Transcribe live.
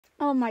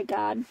Oh my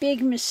God,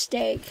 big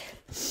mistake.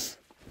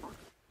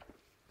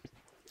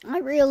 I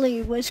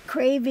really was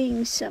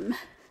craving something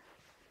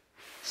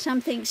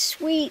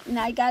sweet, and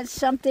I got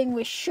something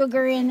with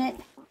sugar in it.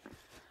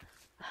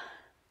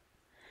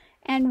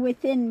 And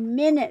within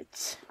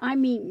minutes, I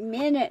mean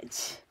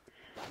minutes,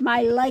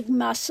 my leg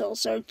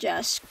muscles are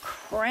just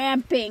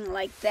cramping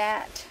like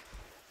that.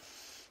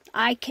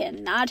 I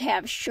cannot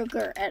have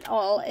sugar at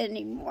all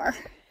anymore.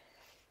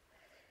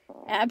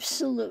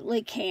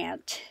 Absolutely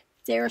can't.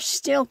 They're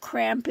still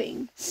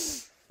cramping.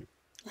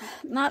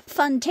 Not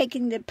fun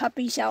taking the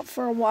puppies out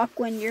for a walk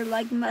when your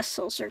leg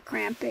muscles are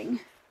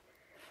cramping.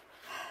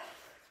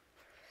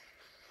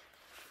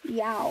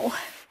 Yow.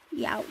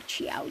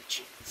 Youch,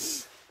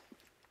 youch.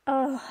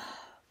 Oh.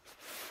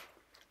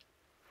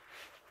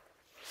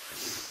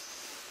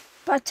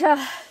 But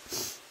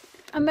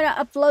I'm going to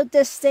upload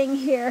this thing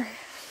here.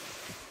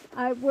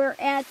 We're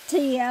at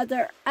the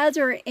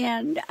other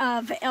end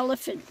of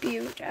Elephant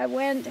Butte. I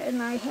went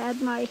and I had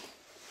my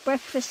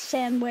breakfast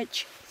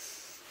sandwich,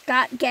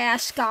 got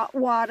gas, got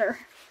water,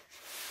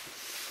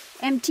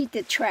 emptied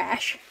the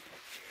trash.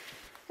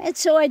 And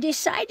so I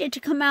decided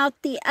to come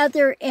out the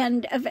other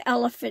end of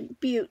Elephant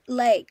Butte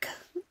Lake.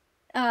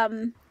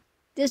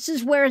 This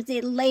is where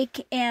the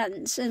lake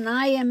ends, and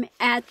I am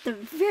at the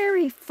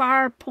very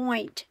far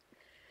point,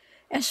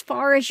 as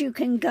far as you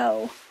can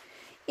go,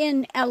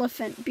 in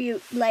Elephant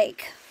Butte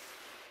Lake.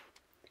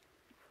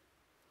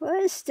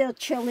 Well, it's still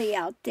chilly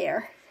out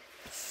there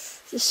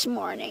this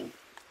morning.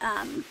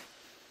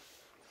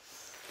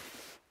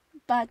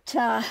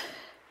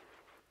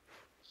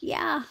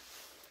 Yeah.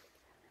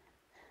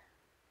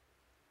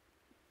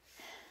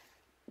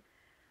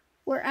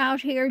 We're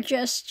out here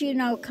just,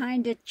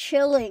 kind of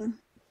chilling.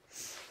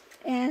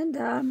 And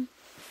I'm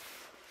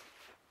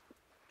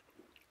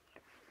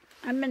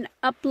going to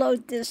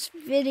upload this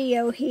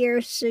video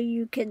here so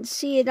you can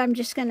see it. I'm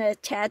just going to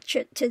attach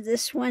it to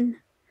this one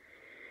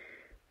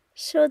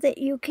so that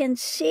you can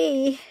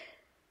see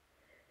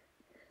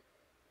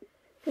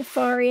the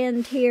far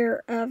end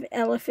here of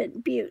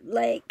Elephant Butte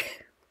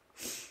Lake.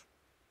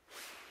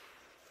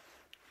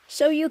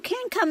 So you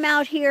can come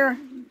out here.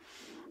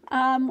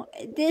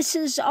 This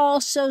is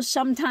also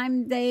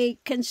sometimes they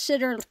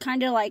consider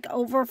kind of like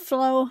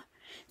overflow.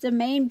 The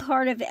main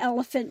part of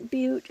Elephant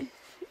Butte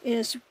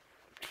is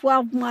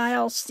 12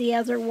 miles the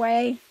other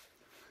way.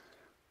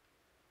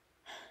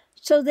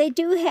 So they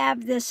do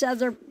have this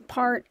other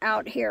part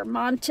out here,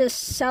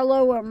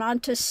 Monticello or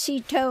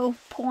Montecito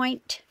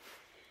Point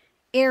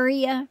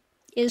area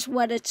is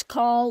what it's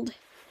called.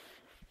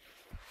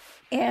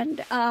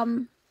 And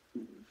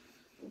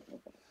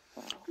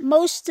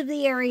most of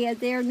the area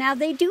there. Now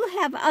they do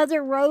have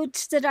other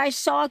roads that I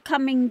saw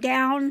coming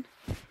down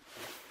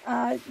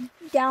by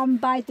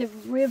the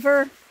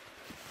river.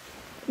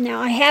 Now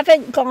I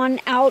haven't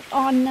gone out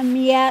on them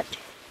yet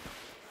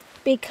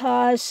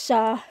because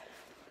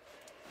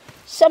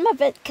some of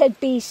it could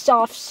be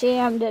soft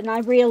sand and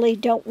I really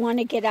don't want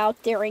to get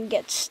out there and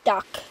get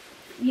stuck,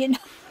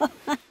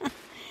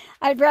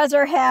 I'd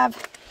rather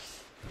have,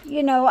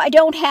 I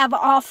don't have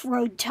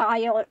off-road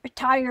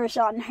tires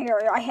on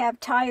here. I have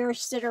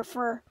tires that are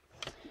for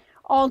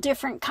all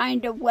different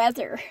kind of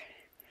weather.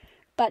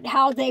 But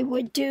how they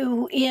would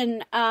do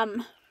in,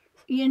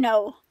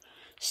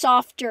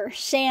 softer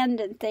sand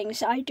and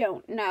things, I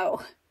don't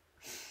know.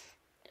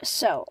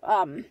 So,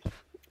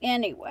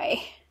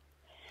 anyway.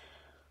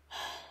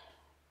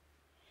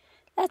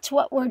 That's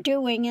what we're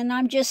doing, and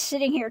I'm just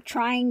sitting here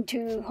trying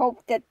to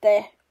hope that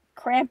the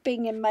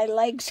cramping in my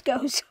legs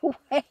goes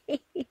away.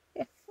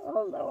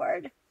 Oh,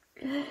 Lord.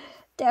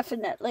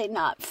 Definitely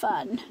not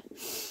fun.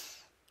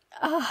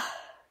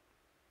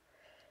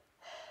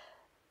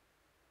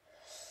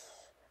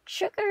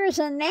 Sugar is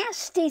a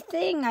nasty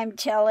thing, I'm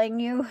telling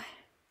you.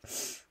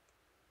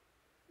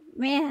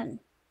 Man.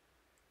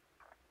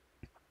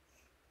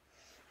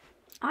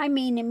 I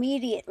mean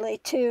immediately,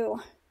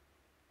 too.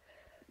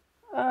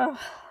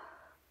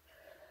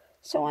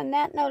 So on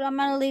that note, I'm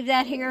going to leave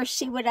that here,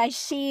 see what I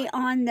see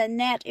on the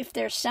net, if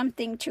there's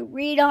something to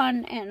read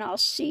on, and I'll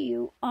see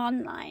you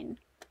online.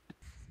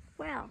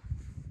 Well,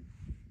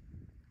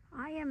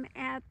 I am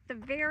at the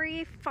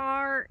very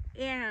far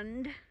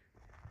end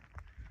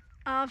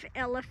of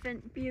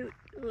Elephant Butte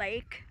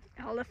Lake,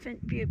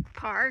 Elephant Butte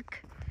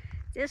Park.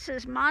 This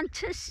is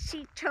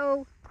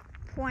Montecito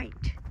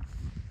Point.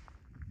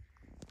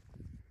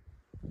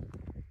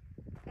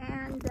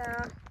 And,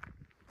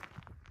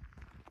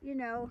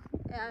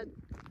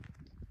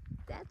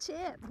 that's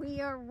it.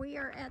 We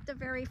are at the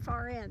very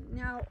far end.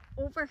 Now,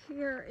 over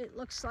here, it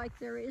looks like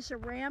there is a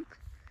ramp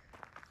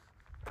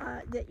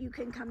that you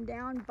can come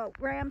down, boat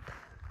ramp.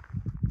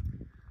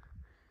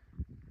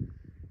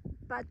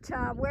 But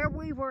where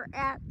we were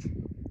at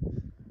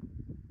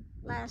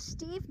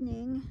last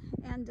evening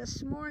and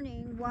this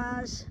morning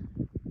was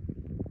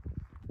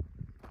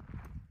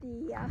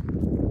the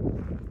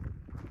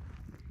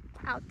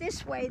out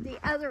this way, the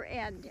other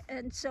end.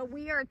 And so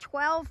we are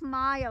 12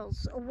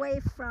 miles away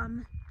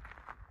from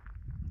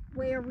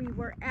where we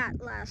were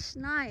at last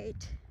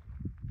night.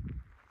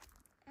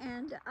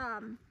 And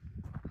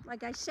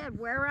like I said,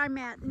 where I'm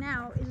at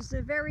now is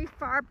the very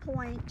far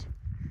point,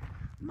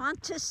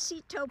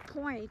 Montecito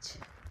Point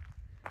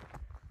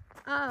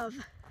of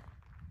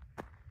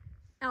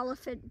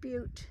Elephant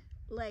Butte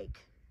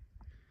Lake.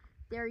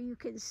 There you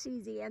can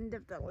see the end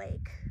of the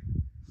lake.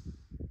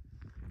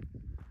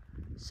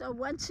 So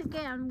once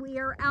again, we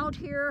are out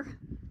here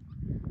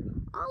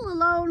all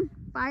alone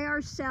by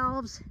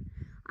ourselves.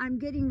 I'm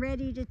getting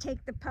ready to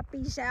take the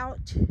puppies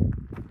out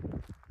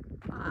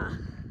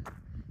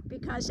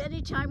because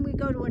anytime we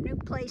go to a new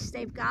place,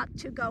 they've got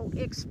to go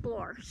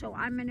explore. So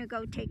I'm gonna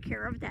go take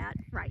care of that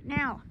right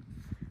now.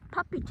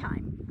 Puppy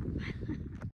time.